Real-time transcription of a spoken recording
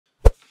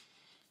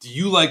Do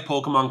you like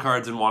Pokemon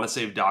cards and want to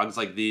save dogs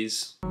like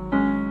these?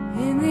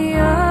 In the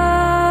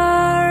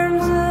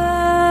arms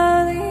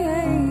of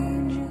the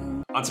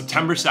angel. On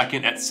September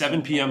 2nd at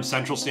 7 p.m.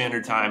 Central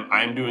Standard Time,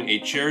 I am doing a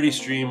charity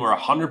stream where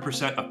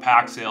 100% of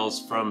pack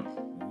sales from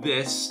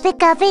this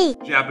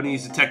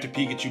Japanese Detective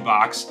Pikachu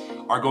box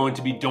are going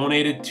to be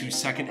donated to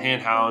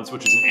Secondhand Hounds,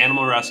 which is an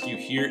animal rescue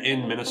here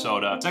in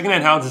Minnesota.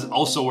 Secondhand Hounds is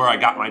also where I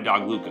got my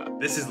dog Luca.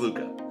 This is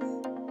Luca.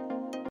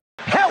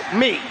 Help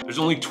me! There's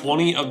only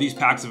 20 of these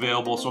packs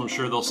available, so I'm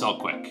sure they'll sell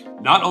quick.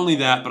 Not only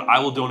that, but I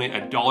will donate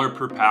 $1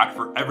 per pack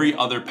for every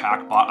other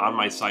pack bought on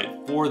my site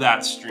for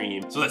that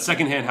stream, so that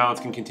Secondhand Hounds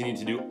can continue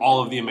to do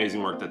all of the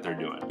amazing work that they're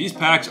doing. These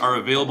packs are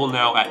available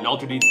now at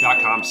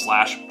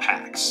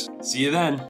melterdeeds.com/packs. See you then.